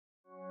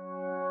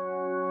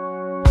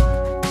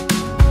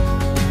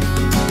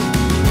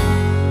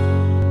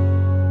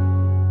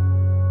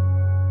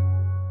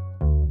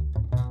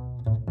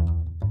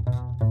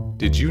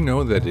Did you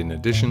know that in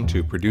addition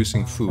to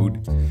producing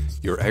food,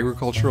 your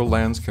agricultural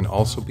lands can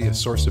also be a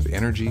source of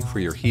energy for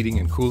your heating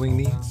and cooling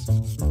needs?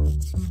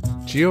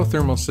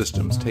 Geothermal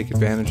systems take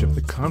advantage of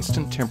the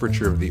constant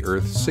temperature of the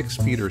Earth 6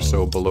 feet or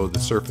so below the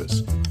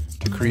surface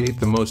to create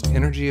the most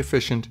energy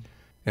efficient,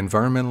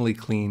 environmentally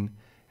clean,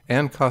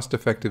 and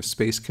cost-effective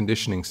space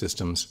conditioning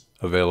systems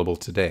available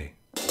today.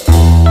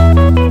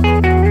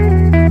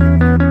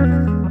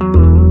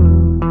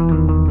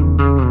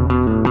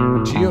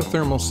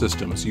 Geothermal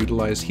systems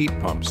utilize heat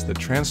pumps that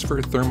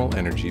transfer thermal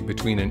energy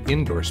between an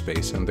indoor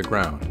space and the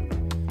ground.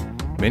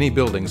 Many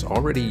buildings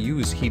already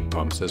use heat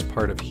pumps as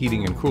part of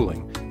heating and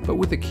cooling, but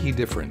with a key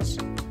difference.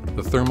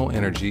 The thermal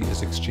energy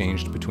is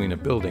exchanged between a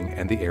building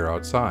and the air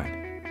outside.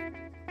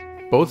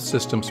 Both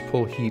systems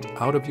pull heat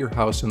out of your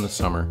house in the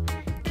summer,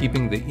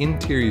 keeping the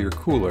interior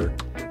cooler,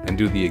 and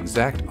do the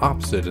exact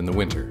opposite in the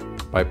winter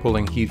by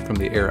pulling heat from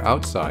the air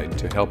outside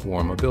to help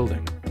warm a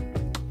building.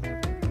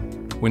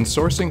 When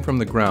sourcing from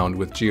the ground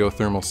with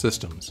geothermal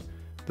systems,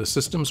 the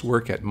systems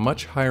work at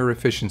much higher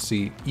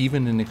efficiency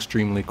even in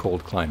extremely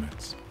cold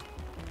climates.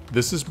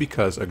 This is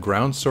because a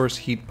ground source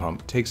heat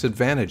pump takes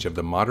advantage of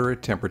the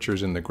moderate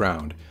temperatures in the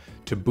ground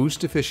to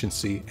boost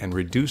efficiency and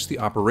reduce the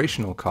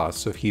operational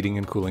costs of heating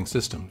and cooling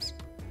systems.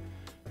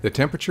 The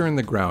temperature in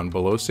the ground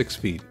below 6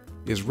 feet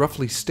is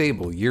roughly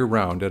stable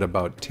year-round at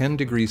about 10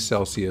 degrees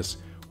Celsius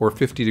or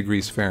 50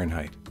 degrees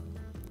Fahrenheit.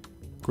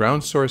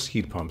 Ground source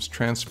heat pumps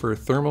transfer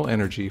thermal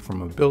energy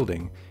from a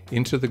building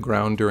into the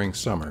ground during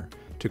summer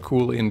to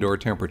cool indoor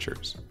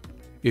temperatures.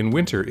 In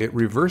winter, it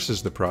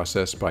reverses the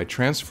process by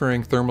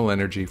transferring thermal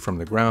energy from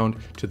the ground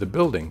to the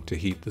building to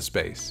heat the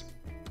space.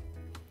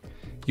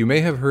 You may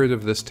have heard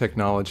of this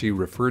technology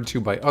referred to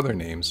by other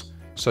names,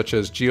 such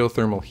as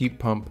geothermal heat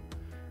pump,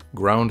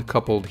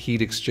 ground-coupled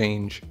heat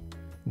exchange,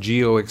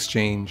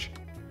 geo-exchange,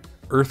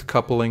 earth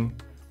coupling,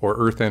 or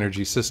earth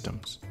energy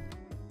systems.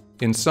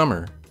 In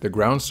summer, the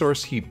ground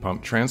source heat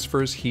pump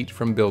transfers heat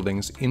from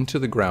buildings into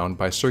the ground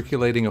by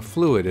circulating a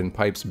fluid in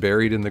pipes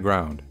buried in the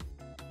ground.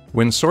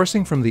 When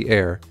sourcing from the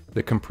air,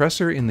 the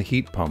compressor in the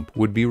heat pump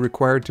would be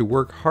required to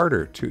work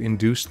harder to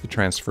induce the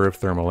transfer of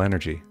thermal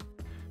energy.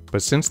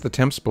 But since the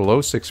temps below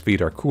 6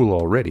 feet are cool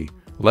already,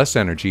 less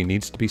energy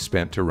needs to be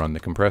spent to run the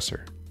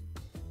compressor.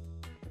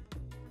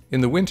 In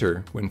the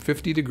winter, when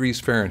 50 degrees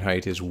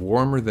Fahrenheit is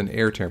warmer than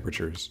air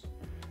temperatures,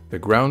 the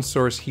ground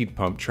source heat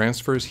pump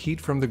transfers heat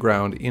from the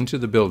ground into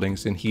the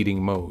buildings in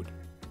heating mode.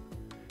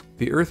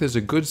 The Earth is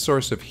a good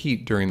source of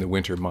heat during the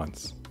winter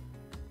months.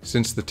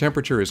 Since the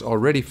temperature is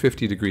already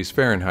 50 degrees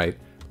Fahrenheit,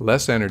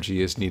 less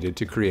energy is needed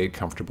to create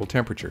comfortable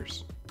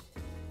temperatures.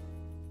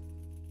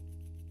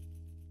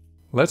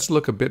 Let's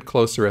look a bit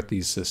closer at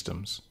these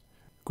systems.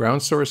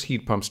 Ground source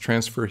heat pumps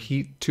transfer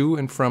heat to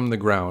and from the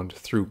ground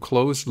through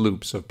closed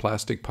loops of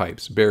plastic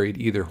pipes buried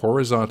either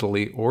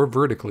horizontally or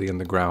vertically in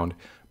the ground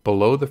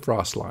below the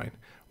frost line,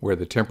 where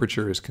the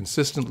temperature is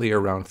consistently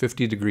around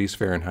 50 degrees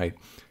Fahrenheit,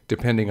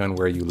 depending on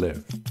where you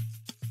live.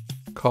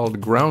 Called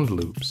ground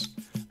loops,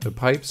 the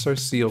pipes are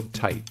sealed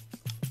tight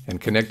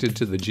and connected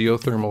to the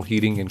geothermal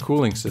heating and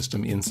cooling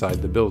system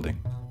inside the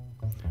building.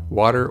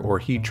 Water or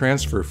heat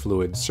transfer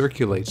fluid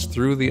circulates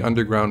through the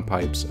underground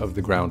pipes of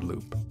the ground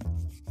loop.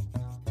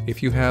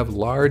 If you have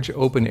large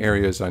open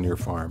areas on your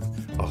farm,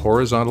 a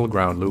horizontal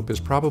ground loop is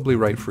probably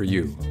right for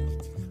you.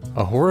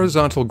 A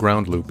horizontal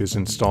ground loop is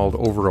installed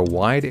over a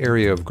wide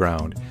area of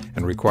ground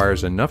and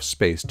requires enough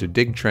space to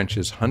dig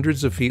trenches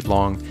hundreds of feet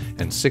long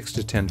and 6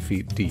 to 10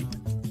 feet deep.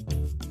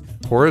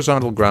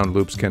 Horizontal ground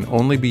loops can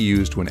only be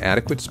used when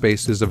adequate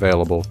space is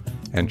available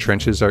and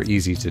trenches are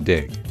easy to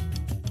dig.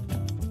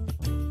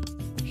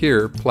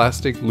 Here,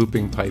 plastic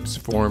looping pipes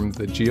form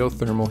the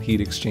geothermal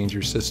heat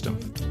exchanger system.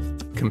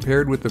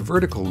 Compared with the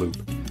vertical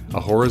loop, a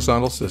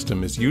horizontal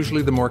system is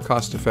usually the more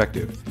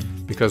cost-effective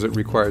because it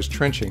requires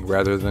trenching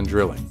rather than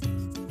drilling.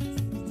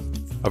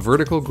 A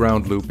vertical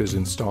ground loop is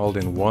installed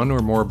in one or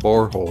more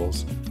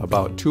boreholes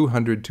about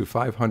 200 to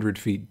 500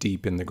 feet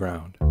deep in the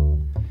ground.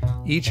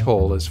 Each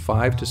hole is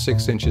 5 to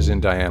 6 inches in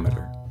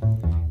diameter,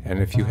 and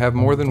if you have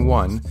more than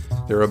one,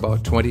 they're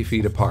about 20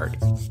 feet apart.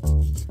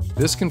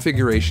 This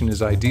configuration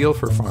is ideal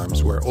for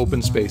farms where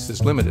open space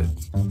is limited,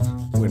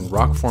 when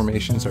rock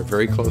formations are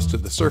very close to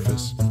the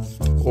surface,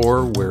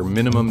 or where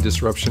minimum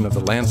disruption of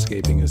the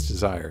landscaping is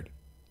desired.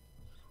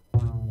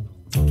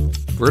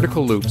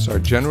 Vertical loops are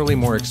generally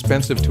more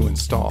expensive to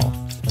install,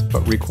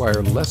 but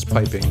require less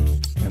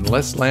piping and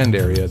less land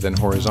area than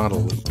horizontal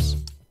loops.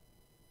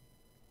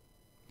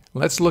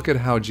 Let's look at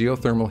how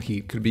geothermal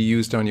heat could be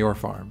used on your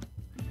farm.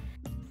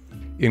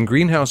 In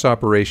greenhouse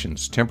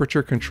operations,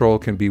 temperature control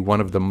can be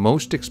one of the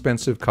most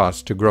expensive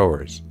costs to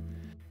growers.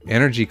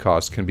 Energy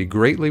costs can be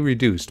greatly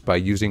reduced by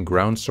using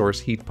ground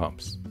source heat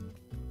pumps.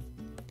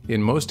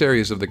 In most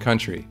areas of the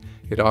country,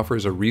 it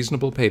offers a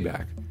reasonable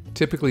payback,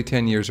 typically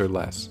 10 years or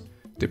less,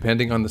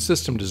 depending on the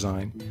system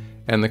design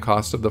and the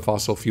cost of the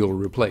fossil fuel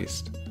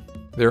replaced.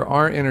 There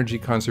are energy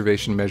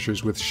conservation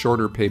measures with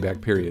shorter payback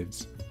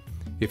periods.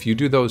 If you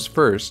do those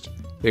first,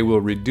 they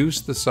will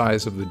reduce the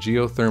size of the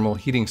geothermal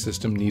heating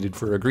system needed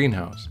for a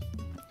greenhouse.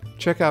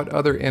 Check out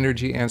other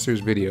Energy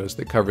Answers videos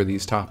that cover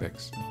these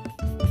topics.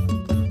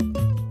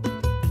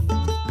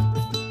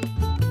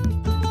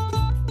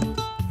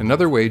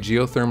 Another way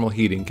geothermal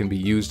heating can be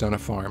used on a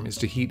farm is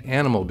to heat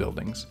animal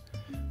buildings,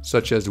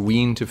 such as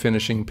wean to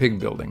finishing pig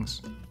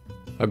buildings.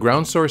 A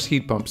ground source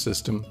heat pump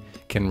system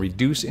can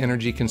reduce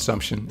energy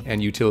consumption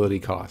and utility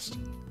cost.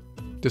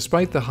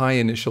 Despite the high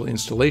initial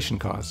installation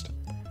cost,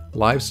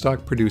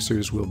 livestock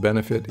producers will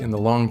benefit in the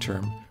long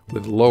term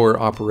with lower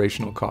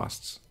operational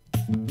costs.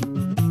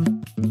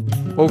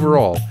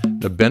 Overall,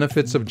 the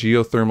benefits of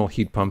geothermal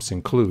heat pumps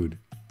include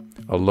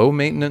a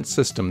low-maintenance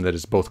system that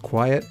is both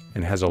quiet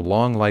and has a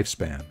long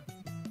lifespan,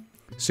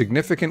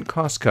 significant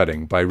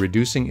cost-cutting by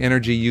reducing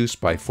energy use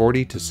by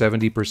 40 to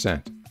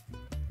 70%,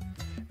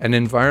 an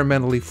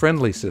environmentally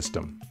friendly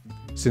system.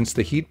 Since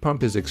the heat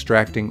pump is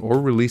extracting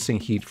or releasing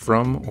heat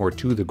from or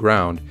to the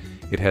ground,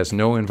 it has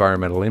no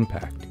environmental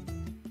impact.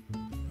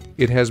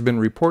 It has been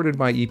reported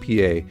by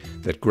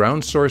EPA that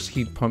ground source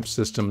heat pump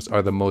systems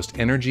are the most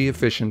energy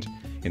efficient,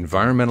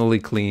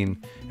 environmentally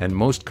clean, and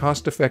most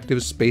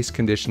cost-effective space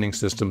conditioning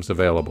systems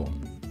available.